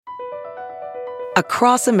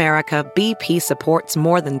Across America, BP supports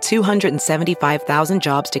more than 275,000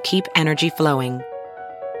 jobs to keep energy flowing.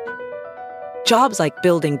 Jobs like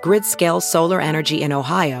building grid-scale solar energy in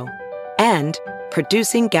Ohio and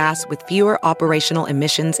producing gas with fewer operational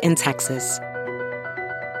emissions in Texas.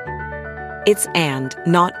 It's and,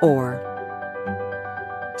 not or.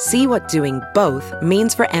 See what doing both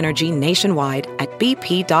means for energy nationwide at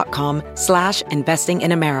bp.com/investing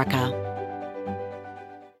in America.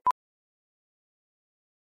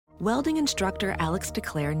 Welding instructor Alex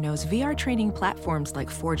DeClaire knows VR training platforms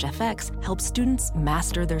like Forge FX help students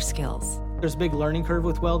master their skills. There's a big learning curve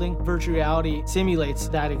with welding. Virtual reality simulates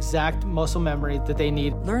that exact muscle memory that they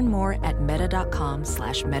need. Learn more at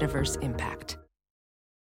meta.com/metaverseimpact.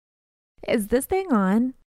 Is this thing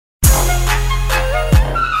on?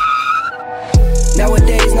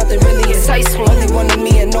 Nowadays, nothing really is ice. Only one of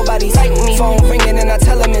me and nobody's like me. Phone ringing and I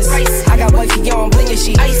tell him it's ice. I got wifey on bling and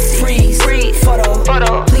she ice. Freeze.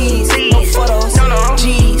 Photo. Please. No photos. No.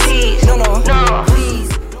 G's. No.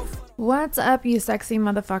 Please. What's up, you sexy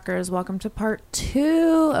motherfuckers? Welcome to part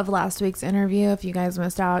 2 of last week's interview. If you guys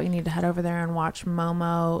missed out, you need to head over there and watch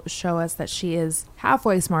Momo show us that she is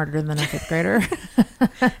halfway smarter than a 5th grader.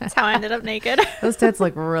 That's how I ended up naked. Those tits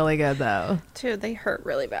look really good, though. Dude, they hurt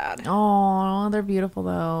really bad. Oh, they're beautiful,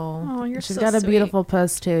 though. Oh, you're She's so got a sweet. beautiful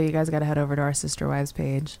post, too. You guys got to head over to our Sister Wives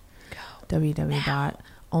page.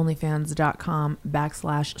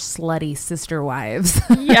 www.onlyfans.com/slutty sister wives.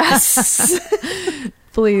 Yes.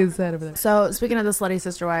 Please head over there. So, speaking of the slutty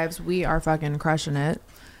sister wives, we are fucking crushing it.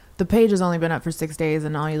 The page has only been up for 6 days,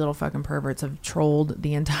 and all you little fucking perverts have trolled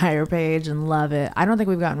the entire page and love it. I don't think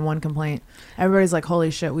we've gotten one complaint. Everybody's like,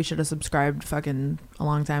 holy shit, we should have subscribed fucking a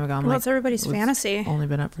long time ago. I'm Well, like, it's everybody's fantasy. Only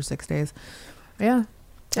been up for 6 days. Yeah.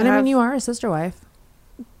 To And I mean, have- you are a sister wife.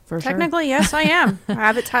 For Technically, yes, I am. I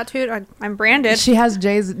have it tattooed. I'm branded. She has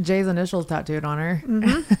Jay's initials tattooed on her.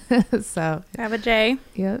 Mm-hmm. So, I have a J.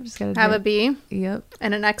 yep. Just gotta Have do a B. Yep.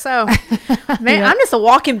 And an XO. Man, I'm just a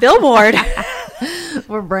walking billboard.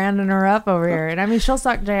 We're branding her up over here. And I mean, she'll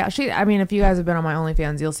suck Jay out. I mean, if you guys have been on my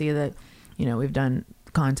OnlyFans, you'll see that, you know, we've done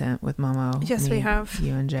content with Momo. Yes, we have.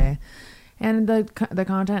 You and Jay. And the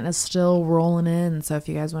content is still rolling in. So if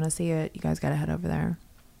you guys want to see it, you guys got to head over there.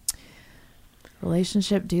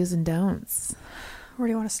 Relationship do's and don'ts. Where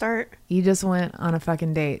do you want to start? You just went on a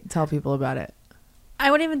fucking date. Tell people about it.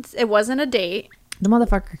 It wasn't a date. The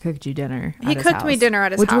motherfucker cooked you dinner. He cooked me dinner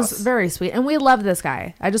at his which house. was very sweet. And we love this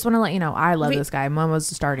guy. I just want to let you know, I love this guy. Momo's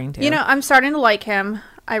starting to. You know, I'm starting to like him.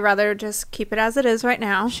 I'd rather just keep it as it is right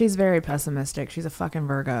now. She's very pessimistic. She's a fucking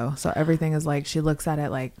Virgo. So everything is like, she looks at it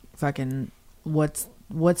like fucking, what's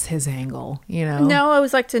his angle, you know? No, I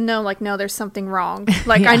always like to know, like, no, there's something wrong.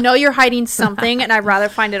 Like, I know you're hiding something, and I'd rather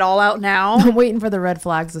find it all out now. I'm waiting for the red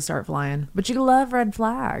flags to start flying. But you love red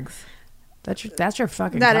flags. That's your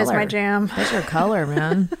fucking That color. is my jam. That's your color,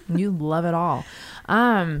 man. You love it all.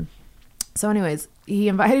 So anyways, he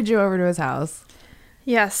invited you over to his house.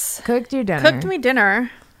 Yes. Cooked you dinner. Cooked me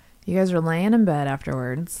dinner. You guys were laying in bed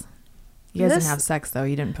afterwards. You guys didn't have sex, though.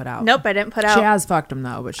 You didn't put out. Nope, I didn't put out. She has fucked him,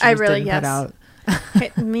 though, but she just didn't put out.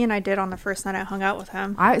 Me and I did on the first night I hung out with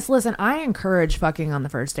him. Listen, I encourage fucking on the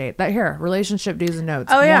first date. Relationship do's and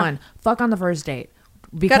don'ts. Oh, yeah. 1, fuck on the first date.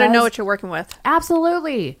 Gotta know what you're working with.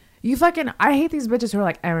 Absolutely. I hate these bitches who are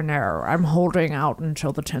like, oh no, I'm holding out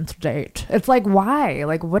until the 10th date. It's like, why?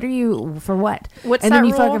 Like, what are you, for what? What's and that then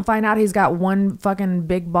you rule? fucking find out he's got one fucking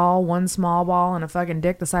big ball, one small ball, and a fucking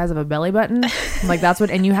dick the size of a belly button. Like, that's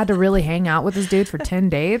what, and you had to really hang out with this dude for 10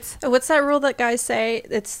 dates? What's that rule that guys say?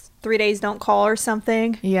 It's 3 days don't call or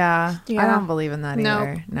something? Yeah. I Yeah. don't believe in that Nope.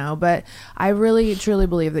 either. No, but I really, truly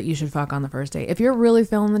believe that you should fuck on the first date. If you're really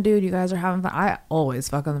feeling the dude, you guys are having fun. I always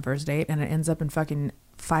fuck on the first date, and it ends up in fucking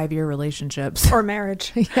 5-year relationships. Or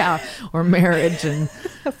marriage. Yeah, or marriage. And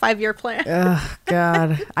A 5-year plan. oh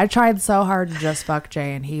god, I tried so hard to just fuck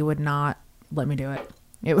Jay, and he would not let me do it.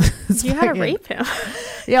 It was You had to rape him.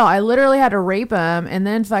 Yeah, I literally had to rape him, and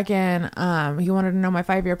then fucking he wanted to know my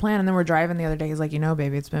 5-year plan, and then we're driving the other day. He's like, you know,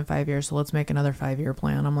 baby, it's been 5 years, so let's make another 5-year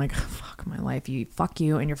plan. I'm like, fuck my life, fuck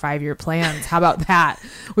you and your 5-year plans. How about that?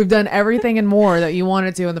 We've done everything and more that you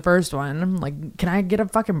wanted to in the first one. I'm like, can I get a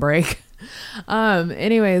fucking break?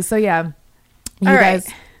 Anyways, so yeah, you All guys.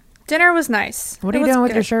 right. Dinner was nice. What are It you was doing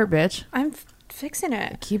with good. your shirt, bitch? I'm fixing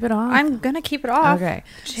it. Keep it off. I'm gonna keep it off. Okay.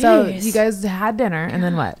 So Jeez. you guys had dinner, and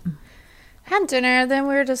then what? Had dinner, then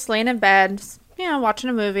we were just laying in bed, watching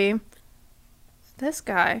a movie. This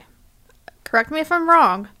guy, correct me if I'm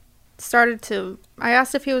wrong, I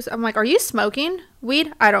asked if I'm like, are you smoking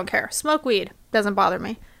weed? I don't care. Smoke weed. Doesn't bother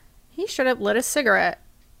me. He straight up lit a cigarette.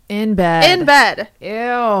 In bed. In bed.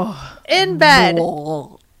 Ew. In bed.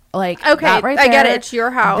 Ugh. Like, Okay, that right I get there, it. It's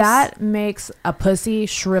your house. That makes a pussy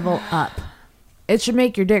shrivel up. It should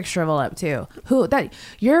make your dick shrivel up too.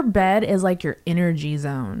 Your bed is like your energy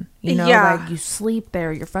zone. You know, Yeah. like you sleep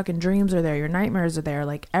there, your fucking dreams are there, your nightmares are there.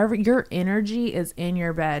 Like your energy is in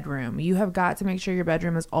your bedroom. You have got to make sure your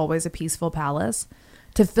bedroom is always a peaceful palace.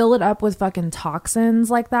 To fill it up with fucking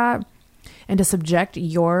toxins like that and to subject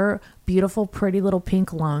your beautiful, pretty little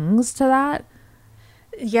pink lungs to that.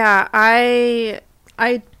 Yeah, I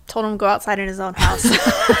told him to go outside in his own house.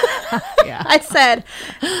 Yeah. I said,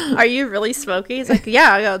 "Are you really smoking?" He's like,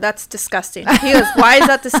 "Yeah." I go, "That's disgusting." He goes, "Why is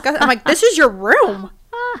that disgusting?" I'm like, "This is your room.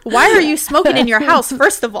 Why are you smoking in your house,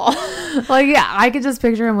 first of all?" Like, yeah, I could just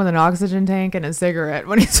picture him with an oxygen tank and a cigarette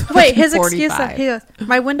when he's Wait, his 45. excuse, he goes,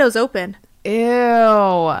 "My window's open." Ew.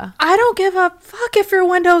 I don't give a fuck if your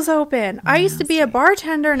window's open. I used to be a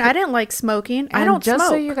bartender and I didn't like smoking. I And don't just smoke.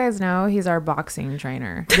 so you guys know, he's our boxing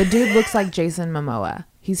trainer. The dude looks like Jason Momoa.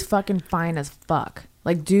 He's fucking fine as fuck.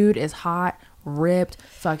 Like, dude is hot, ripped,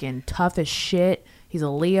 fucking tough as shit. He's a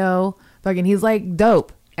Leo. Fucking, he's like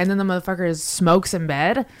dope. And then the motherfucker smokes in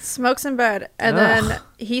bed. Smokes in bed. And Ugh. then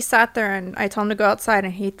he sat there and I told him to go outside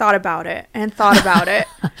and he thought about it and thought about it.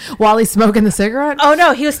 While he's smoking the cigarette? Oh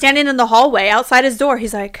no, he was standing in the hallway outside his door.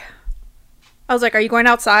 He's like, I was like, "Are you going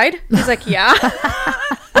outside?" He's like, "Yeah."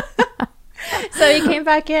 So he came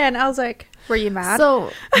back in. I was like, "Were you mad?"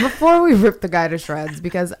 So before we rip the guy to shreds,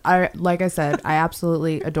 because like I said, I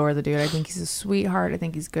absolutely adore the dude. I think he's a sweetheart. I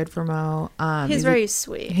think he's good for Mo. He's very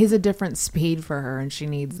sweet. He's a different speed for her, and she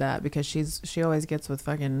needs that because she always gets with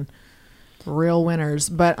fucking real winners.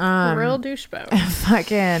 But Real douchebag.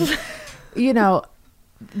 fucking, you know,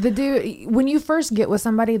 the dude, when you first get with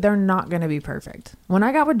somebody, they're not gonna be perfect. When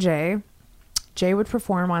I got with Jay would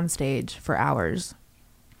perform on stage for hours.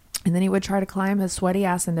 And then he would try to climb his sweaty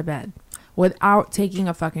ass into bed without taking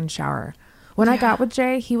a fucking shower. When I got with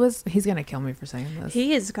Jay, he's going to kill me for saying this.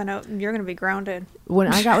 You're gonna be grounded. When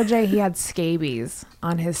I got with Jay, he had scabies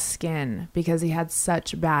on his skin because he had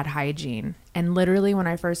such bad hygiene. And literally when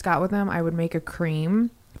I first got with him, I would make a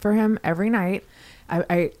cream for him every night.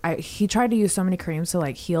 He tried to use so many creams to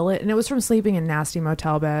like heal it. And it was from sleeping in nasty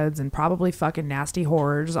motel beds and probably fucking nasty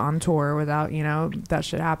whores on tour without, you know, that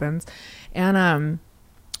shit happens. And,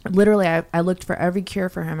 literally I looked for every cure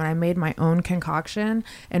for him and I made my own concoction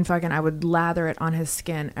and fucking I would lather it on his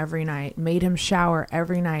skin every night, made him shower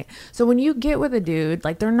every night. So when you get with a dude,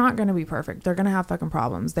 like, they're not going to be perfect. They're going to have fucking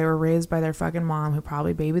problems. They were raised by their fucking mom who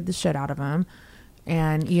probably babied the shit out of him.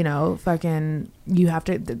 And, you know, fucking, you have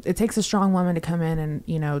to, it takes a strong woman to come in and,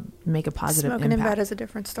 you know, make a positive Smoking impact. in bed is a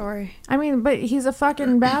different story. I mean, but he's a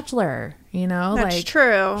fucking bachelor, you know? That's like,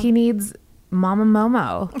 true. He needs Mama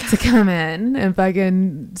Momo to come in and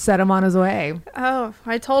fucking set him on his way. Oh,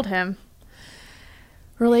 I told him.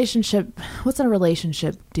 Relationship. What's a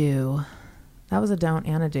relationship do? That was a don't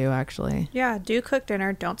and a do, actually. Yeah, do cook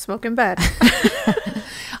dinner. Don't smoke in bed.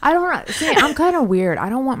 I don't see. I'm kind of weird. I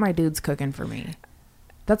don't want my dudes cooking for me.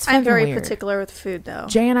 That's fucking I'm very weird. particular with food, though.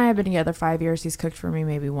 Jay and I have been together 5 years. He's cooked for me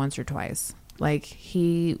maybe once or twice. Like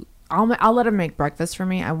I'll let him make breakfast for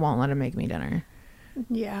me. I won't let him make me dinner.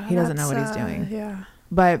 Yeah. He doesn't know what he's doing. Yeah.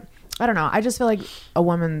 But I don't know. I just feel like a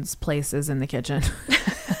woman's place is in the kitchen.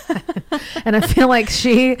 And I feel like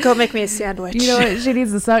she... Go make me a sandwich. You know what? She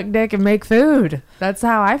needs to suck dick and make food. That's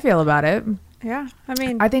how I feel about it. Yeah. I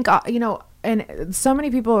mean... I think, you know... And so many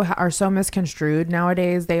people are so misconstrued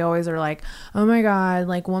nowadays. They always are like, oh my God,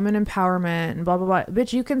 like woman empowerment and blah, blah, blah.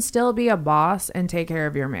 Bitch, you can still be a boss and take care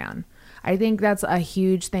of your man. I think that's a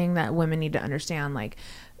huge thing that women need to understand. Like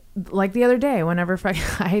the other day, whenever I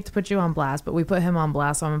hate to put you on blast, but we put him on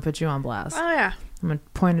blast, so I'm gonna put you on blast. Oh yeah. I'm gonna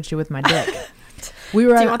point at you with my dick. We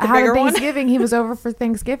were having Thanksgiving. He was over for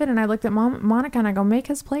Thanksgiving, and I looked at Monica and I go, make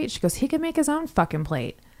his plate. She goes, he can make his own fucking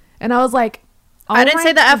plate. And I was like, I didn't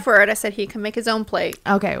say the F word. I said he can make his own plate.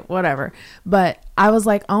 Okay, whatever. But I was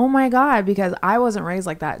like, oh my God, because I wasn't raised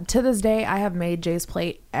like that. To this day, I have made Jay's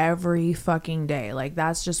plate every fucking day. Like,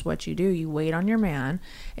 that's just what you do. You wait on your man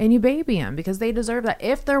and you baby him because they deserve that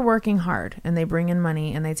if they're working hard and they bring in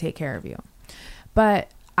money and they take care of you.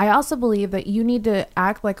 But I also believe that you need to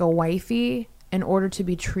act like a wifey in order to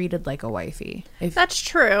be treated like a wifey. That's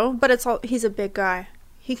true, but he's a big guy.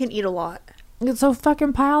 He can eat a lot. So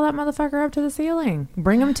fucking pile that motherfucker up to the ceiling.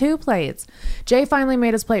 Bring him 2 plates. Jay finally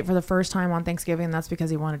made his plate for the first time on Thanksgiving. And that's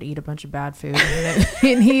because he wanted to eat a bunch of bad food.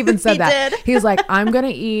 And he even said that. He was like, I'm going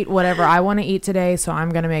to eat whatever I want to eat today. So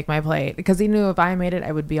I'm going to make my plate. Because he knew if I made it,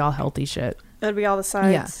 I would be all healthy shit. That'd be all the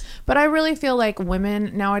sides. Yeah. But I really feel like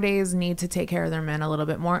women nowadays need to take care of their men a little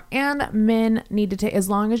bit more, and men need to take, as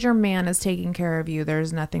long as your man is taking care of you,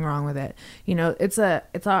 there's nothing wrong with it. You know, it's a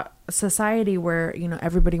society where, you know,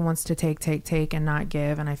 everybody wants to take and not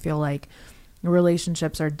give. And I feel like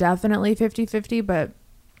relationships are definitely 50-50, but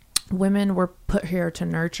women were put here to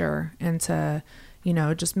nurture and to, you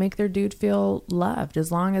know, just make their dude feel loved,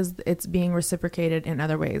 as long as it's being reciprocated in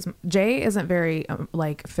other ways. Jay isn't very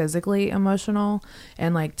like physically emotional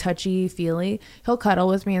and like touchy feely. He'll cuddle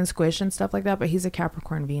with me and squish and stuff like that, but he's a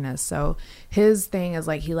Capricorn Venus, so his thing is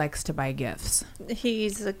like he likes to buy gifts.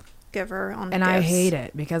 He's a giver on and gifts. I hate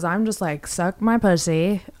it because I'm just like, suck my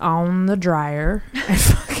pussy on the dryer and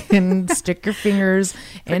fucking stick your fingers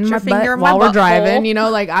in my butt while we're driving. You know,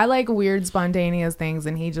 like I like weird spontaneous things,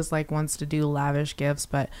 and he just like wants to do lavish gifts.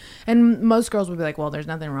 But and most girls would be like, well, there's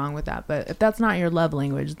nothing wrong with that. But if that's not your love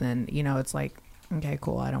language, then, you know, it's like, okay,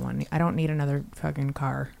 cool. I don't need another fucking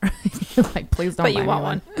car. Like, please don't. But buy you me want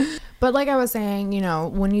one. But like I was saying, you know,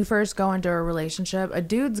 when you first go into a relationship, a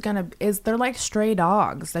dude's they're like stray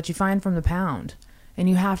dogs that you find from the pound, and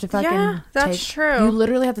you have to fucking that's true. You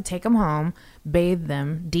literally have to take them home, bathe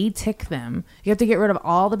them, de-tick them. You have to get rid of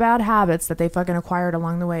all the bad habits that they fucking acquired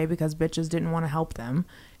along the way because bitches didn't want to help them,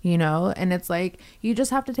 you know. And it's like, you just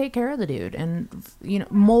have to take care of the dude and, you know,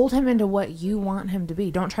 mold him into what you want him to be.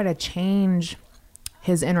 Don't try to change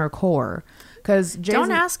his inner core. Because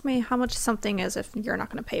don't ask me how much something is if you're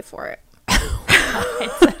not going to pay for it.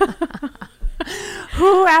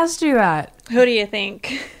 Who asked you that? Who do you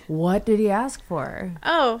think? What did he ask for?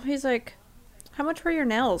 Oh, he's like, how much were your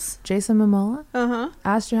nails? Jason Momoa? Uh-huh.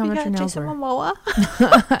 Asked you how much your nails Jason were. Momoa?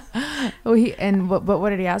 What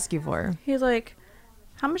did he ask you for? He's like,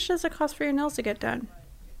 how much does it cost for your nails to get done?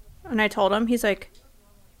 And I told him, he's like,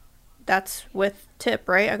 that's with tip,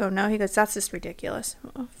 right? I go, no. He goes, that's just ridiculous.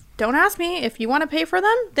 Don't ask me. If you want to pay for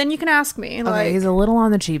them, then you can ask me. Okay, he's a little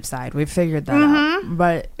on the cheap side. We've figured that out.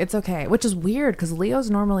 But it's okay. Which is weird because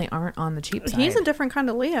Leos normally aren't on the cheap side. He's a different kind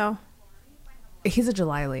of Leo. He's a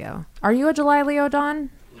July Leo. Are you a July Leo,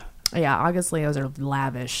 Dawn? Yeah, August Leos are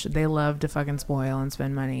lavish. They love to fucking spoil and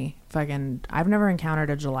spend money. Fucking, I've never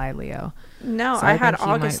encountered a July Leo. No, So I had think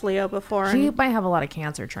August Leo before. He might have a lot of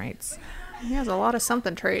Cancer traits. He has a lot of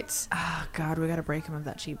something traits. Oh, God, we got to break him of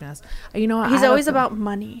that cheapness. You know what? He's always about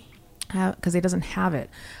money. Because he doesn't have it.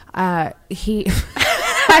 I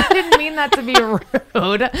didn't mean that to be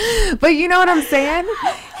rude, but you know what I'm saying?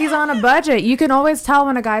 He's on a budget. You can always tell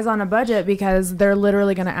when a guy's on a budget because they're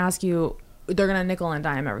literally going to ask you, they're going to nickel and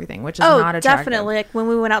dime everything, which is not attractive. Definitely. Like when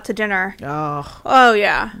we went out to dinner. Oh,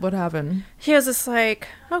 yeah. What happened? He was just like,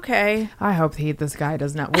 okay. I hope this guy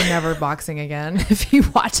does not. We're never boxing again if he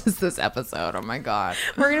watches this episode. Oh my God.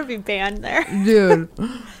 We're going to be banned there. Dude.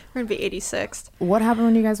 We're going to be 86th. What happened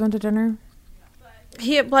when you guys went to dinner?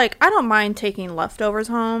 I don't mind taking leftovers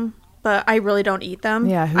home, but I really don't eat them.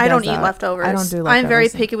 Yeah, I don't eat leftovers. I don't do leftovers. I'm very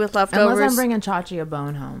picky with leftovers. Unless I'm bringing Chachi a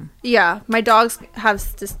bone home. Yeah, my dogs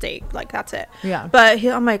have to steak. Like, that's it. Yeah. But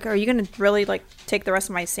I'm like, are you going to really, like, take the rest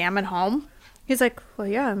of my salmon home? He's like, well,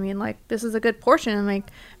 yeah, I mean, like, this is a good portion. I'm like,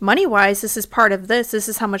 money-wise, this is part of this. This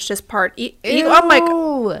is how much this part I'm like, okay,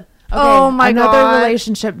 oh my God. Another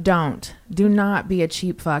relationship, do not be a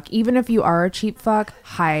cheap fuck. Even if you are a cheap fuck,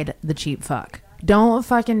 hide the cheap fuck. Don't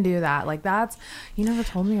fucking do that. Like, that's, you never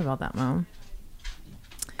told me about that, Mom.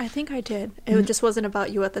 I think I did. It just wasn't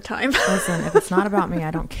about you at the time. Listen, if it's not about me, I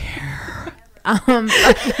don't care.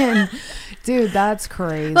 Fucking, dude, that's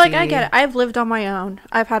crazy. Like, I get it. I've lived on my own.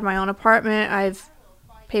 I've had my own apartment. I've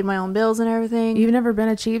paid my own bills and everything. You've never been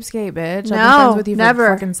a cheapskate, bitch. No, I've been friends with you never.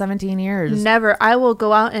 for fucking 17 years. Never. I will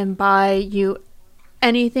go out and buy you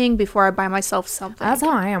anything before I buy myself something. That's how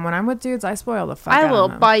I am. When I'm with dudes, I spoil the fuck out I of will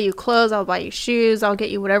them. buy you clothes. I'll buy you shoes. I'll get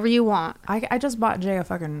you whatever you want. I just bought Jay a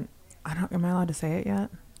fucking, am I allowed to say it yet?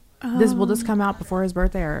 This will this come out before his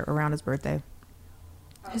birthday or around his birthday?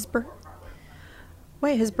 His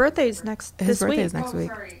birthday's next His this birthday's week. next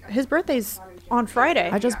week. His birthday's on Friday.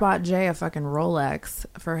 I just bought Jay a fucking Rolex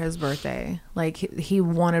for his birthday. Like, he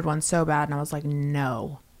wanted one so bad, and I was like,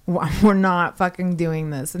 no, we're not fucking doing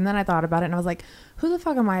this. And then I thought about it, and I was like, who the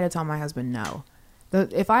fuck am I to tell my husband no?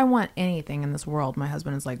 If I want anything in this world, my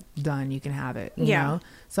husband is like, done, you can have it, you know?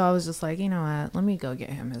 So I was just like, you know what, let me go get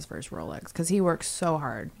him his first Rolex, because he works so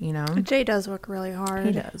hard, you know? Jay does work really hard.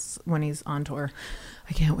 He does when he's on tour.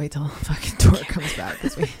 I can't wait till the fucking tour comes back.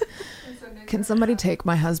 Can somebody take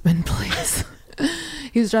my husband, please?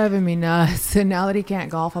 He's driving me nuts. And now that he can't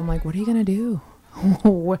golf, I'm like, what are you going to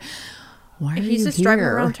do? why are He's you just here? driving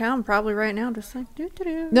around town probably right now, just like,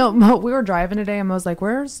 doo-doo-doo. No, Mo, we were driving today and Mo's like,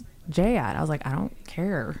 where's Jay at? I was like, I don't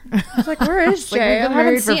care. I was like, where is Like, Jay? we've been I haven't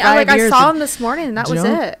married for seen. 5 I years saw and him this morning, and that was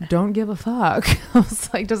it. Don't give a fuck. I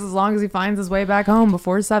was like, just as long as he finds his way back home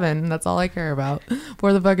before 7, that's all I care about.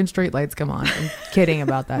 Before the fucking street lights come on. I'm kidding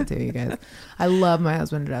about that too, you guys. I love my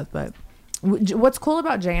husband to death, but what's cool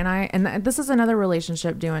about Jay and I, and this is another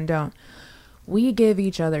relationship do and don't, we give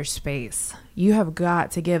each other space. You have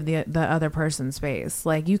got to give the other person space.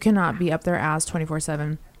 Like, you cannot be up their ass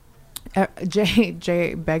 24/7.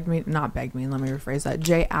 Jay begged me, not begged me, let me rephrase that.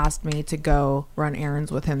 Jay asked me to go run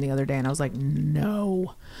errands with him the other day, and I was like,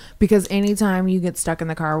 no. Because anytime you get stuck in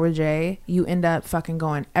the car with Jay, you end up fucking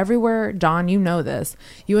going everywhere. Dawn, you know this.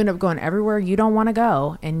 You end up going everywhere you don't want to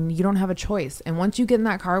go, and you don't have a choice. And once you get in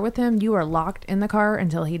that car with him, you are locked in the car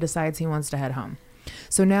until he decides he wants to head home.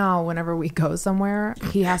 So now whenever we go somewhere,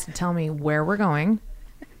 he has to tell me where we're going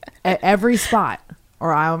at every spot,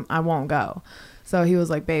 or I won't go. So he was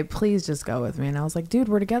like, babe, please just go with me. And I was like, dude,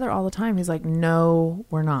 we're together all the time. He's like, no,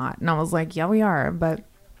 we're not. And I was like, yeah, we are. But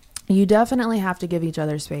you definitely have to give each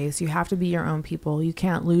other space. You have to be your own people. You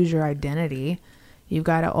can't lose your identity. You've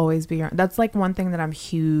got to always be your own. That's like one thing that I'm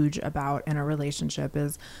huge about in a relationship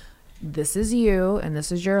is this is you and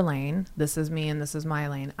this is your lane. This is me and this is my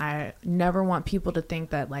lane. I never want people to think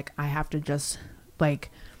that like I have to just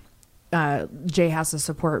like Jay has to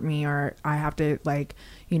support me, or I have to like,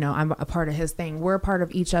 you know, I'm a part of his thing. We're a part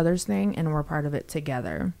of each other's thing, and we're a part of it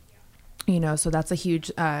together, you know. So that's a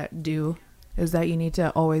huge do, is that you need to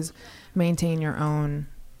always maintain your own,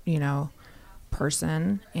 you know,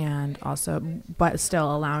 person, and also but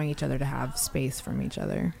still allowing each other to have space from each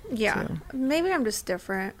other. Yeah, too. maybe I'm just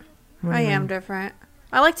different. What do I you am mean? different.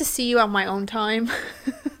 I like to see you on my own time.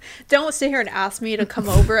 Don't sit here and ask me to come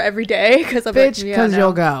over every day because I'm Bitch, like, yeah, because no.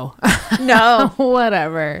 you'll go. No.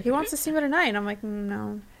 Whatever. He wants to see me tonight. And I'm like,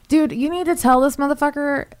 no. Dude, you need to tell this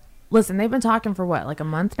motherfucker. Listen, they've been talking for what, like a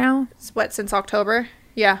month now? It's what, since October?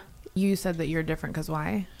 Yeah. You said that you're different because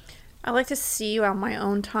why? I like to see you on my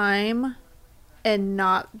own time and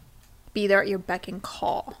not be there at your beck and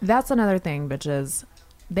call. That's another thing, bitches.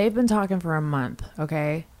 They've been talking for a month,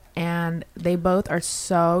 okay? And they both are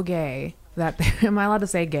so gay that am I allowed to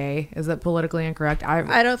say gay? Is it politically incorrect?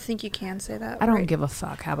 I don't think you can say that. I don't right? give a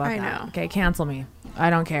fuck. How about I that? know. Okay, cancel me. I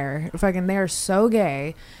don't care. Fucking, they are so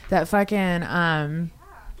gay that fucking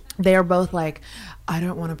they are both like, I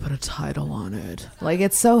don't want to put a title on it. Like,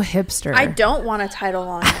 it's so hipster. I don't want a title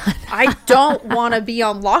on it. I don't want to be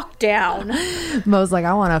on lockdown. Mo's like,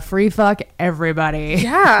 I want to free fuck everybody.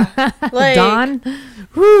 Yeah. Like, Dawn?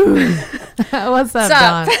 Woo. What's up,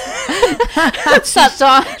 Dawn? What's up,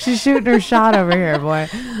 Dawn? She's shooting her shot over here, boy.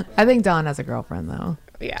 I think Dawn has a girlfriend, though.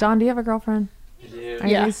 Yeah. Dawn, do you have a girlfriend? Are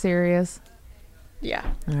Yeah. you serious? Yeah.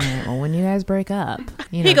 All right. Well, when you guys break up,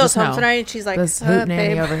 you know, He goes just home know tonight and she's like, this hoot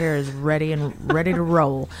nanny babe. over here is ready to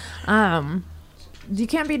roll. You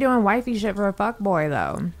can't be doing wifey shit for a fuck boy,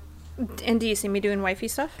 though. And do you see me doing wifey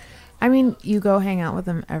stuff? I mean, you go hang out with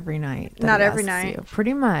him every night. that Not he every asks night. you.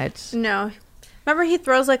 Pretty much. No. Remember he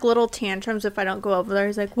throws like little tantrums if I don't go over there.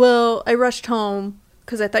 He's like, well, I rushed home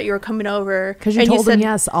because I thought you were coming over. 'Cause you And told him said,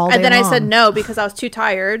 yes all day And then I said long. no because I was too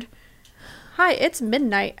tired. Hi, it's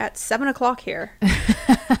midnight at 7 o'clock here.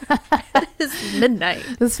 It's midnight.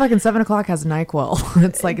 This fucking 7 o'clock has NyQuil.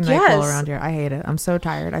 It's like NyQuil Yes. around here. I hate it. I'm so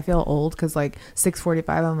tired. I feel old because like 6:45.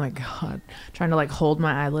 I'm like, God, trying to like hold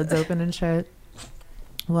my eyelids open and shit.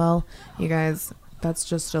 Well, you guys, that's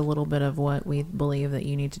just a little bit of what we believe that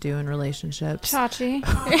you need to do in relationships. Chachi.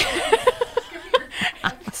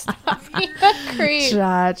 Stop being a creep.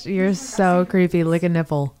 Chach, you're so creepy. Lick a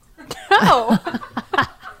nipple. No.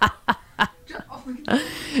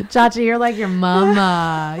 Chachi, you're like your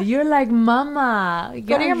mama. You're like mama.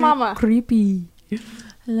 Go to your mama. Creepy. I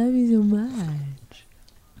love you so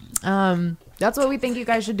much. That's what we think you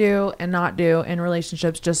guys should do and not do in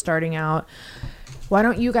relationships just starting out. Why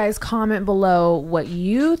don't you guys comment below what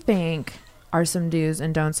you think are some do's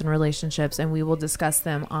and don'ts in relationships, and we will discuss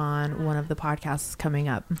them on one of the podcasts coming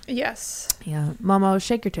up. Yes. Yeah. Momo,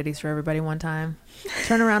 shake your titties for everybody one time.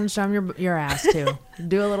 Turn around and show them your ass, too.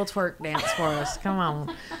 Do a little twerk dance for us. Come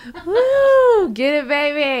on. Woo! Get it,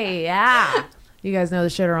 baby. Yeah. You guys know the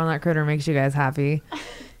shitter on that critter makes you guys happy.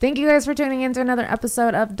 Thank you guys for tuning in to another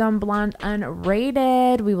episode of Dumb Blonde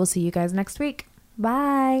Unrated. We will see you guys next week.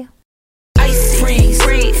 Bye. Ice freeze,